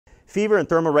Fever and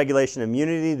thermoregulation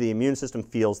immunity. The immune system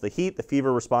feels the heat. The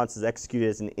fever response is executed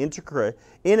as an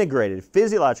integrated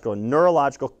physiological and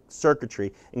neurological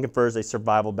circuitry and confers a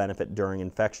survival benefit during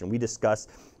infection. We discuss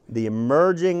the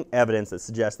emerging evidence that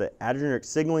suggests that adrenergic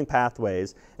signaling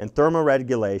pathways and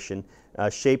thermoregulation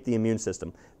shape the immune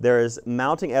system. There is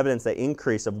mounting evidence that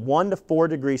increase of 1 to 4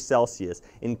 degrees Celsius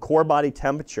in core body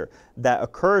temperature that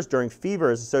occurs during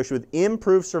fever is associated with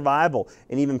improved survival,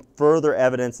 and even further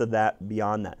evidence of that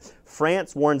beyond that.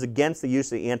 France warns against the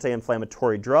use of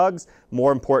anti-inflammatory drugs.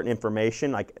 More important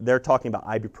information, like they're talking about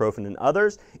ibuprofen and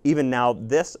others. Even now,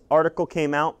 this article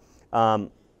came out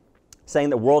saying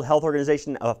the World Health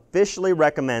Organization officially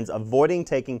recommends avoiding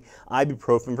taking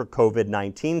ibuprofen for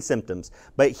COVID-19 symptoms.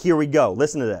 But here we go.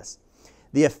 Listen to this.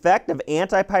 The effect of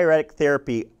antipyretic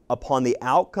therapy upon the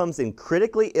outcomes in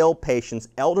critically ill patients,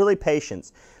 elderly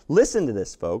patients. Listen to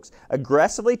this, folks.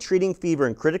 Aggressively treating fever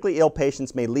in critically ill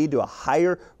patients may lead to a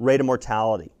higher rate of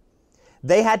mortality.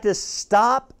 They had to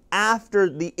stop after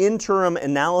the interim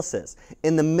analysis.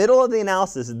 In the middle of the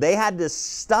analysis, they had to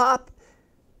stop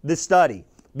the study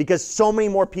because so many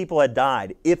more people had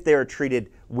died if they were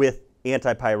treated with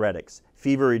antipyretics,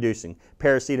 fever-reducing,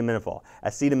 paracetamol,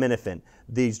 acetaminophen,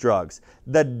 these drugs.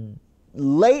 The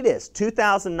latest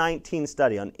 2019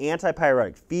 study on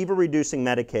antipyretic, fever-reducing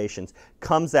medications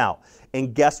comes out,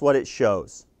 and guess what it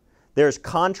shows? There's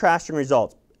contrasting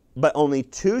results, but only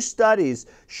 2 studies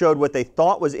showed what they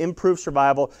thought was improved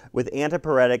survival with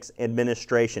antipyretics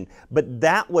administration. But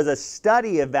that was a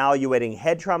study evaluating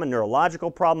head trauma,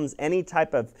 neurological problems, any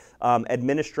type of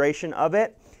administration of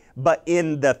it. But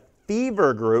in the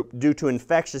fever group, due to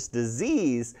infectious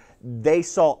disease, they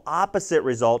saw opposite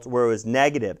results where it was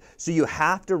negative. So you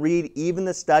have to read even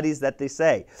the studies that they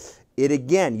say.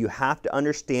 Again, you have to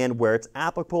understand where it's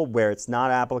applicable, where it's not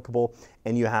applicable,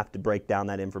 and you have to break down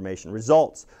that information.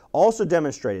 Results also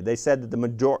demonstrated, they said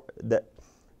that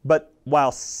but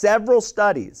while several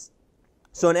studies,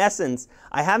 so in essence,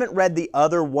 I haven't read the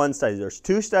other 1 study. There's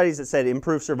 2 studies that said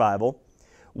improved survival,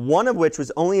 one of which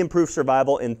was only improved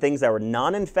survival in things that were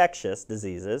non-infectious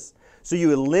diseases. So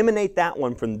you eliminate that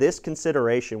one from this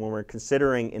consideration when we're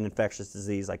considering an infectious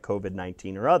disease like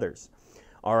COVID-19 or others.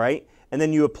 All right? And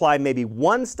then you apply maybe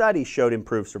 1 study showed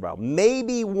improved survival.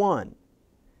 Maybe 1.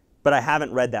 But I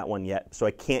haven't read that one yet, so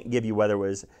I can't give you whether it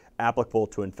was applicable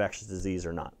to infectious disease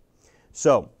or not.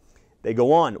 So they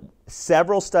go on.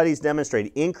 Several studies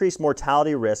demonstrate increased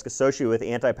mortality risk associated with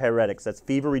antipyretics, that's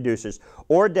fever reducers,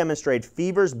 or demonstrate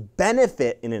fever's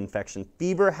benefit in infection.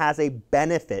 Fever has a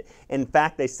benefit. In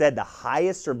fact, they said the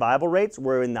highest survival rates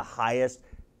were in the highest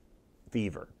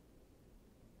fever.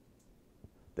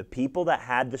 The people that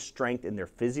had the strength in their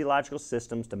physiological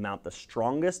systems to mount the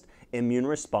strongest immune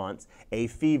response, a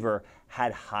fever,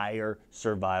 had higher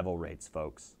survival rates,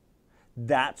 folks.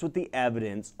 That's what the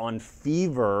evidence on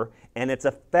fever and its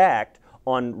effect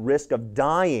on risk of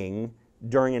dying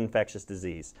during infectious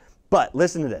disease. But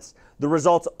listen to this. The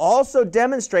results also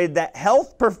demonstrated that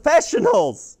health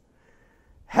professionals,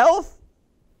 health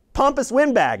pompous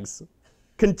windbags,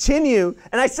 continue,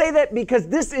 and I say that because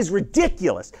this is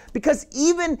ridiculous, because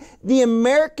even the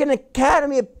American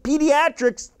Academy of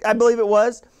Pediatrics, I believe it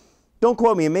was, don't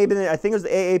quote me, maybe I think it was the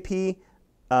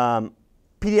AAP,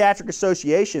 Pediatric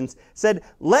Associations, said,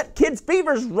 let kids'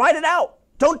 fevers ride it out.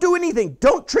 Don't do anything.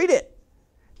 Don't treat it.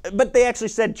 But they actually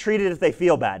said treat it if they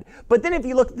feel bad. But then if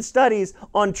you look at the studies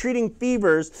on treating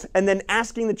fevers and then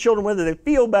asking the children whether they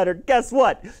feel better, guess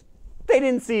what? They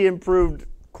didn't see improved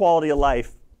quality of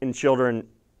life in children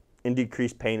in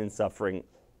decreased pain and suffering.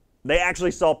 They actually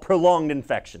saw prolonged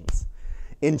infections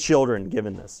in children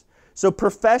given this. So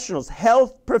professionals,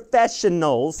 health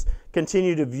professionals,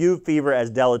 continue to view fever as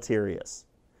deleterious.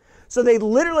 So they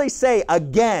literally say,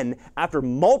 again, after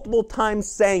multiple times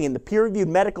saying in the peer-reviewed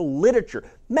medical literature,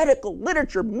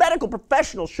 medical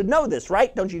professionals should know this,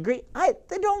 right? Don't you agree?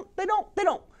 They don't.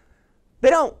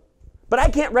 But I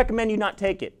can't recommend you not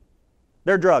take it.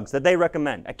 They're drugs that they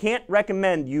recommend. I can't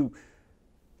recommend you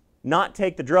not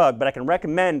take the drug, but I can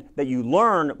recommend that you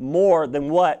learn more than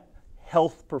what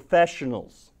health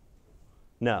professionals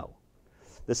know.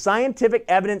 The scientific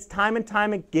evidence time and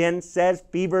time again says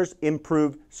fevers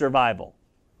improve survival.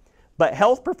 But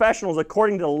health professionals,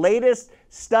 according to the latest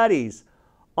studies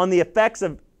on the effects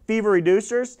of fever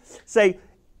reducers, say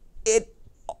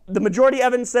the majority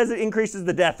evidence says it increases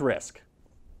the death risk.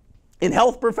 And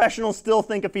health professionals still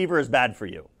think a fever is bad for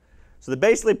you. So that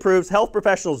basically proves health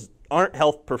professionals aren't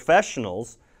health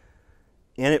professionals,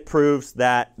 and it proves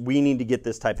that we need to get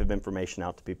this type of information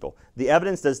out to people. The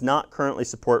evidence does not currently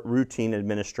support routine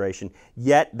administration,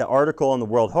 yet the article on the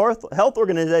World Health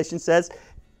Organization says,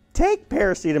 take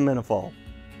paracetamol.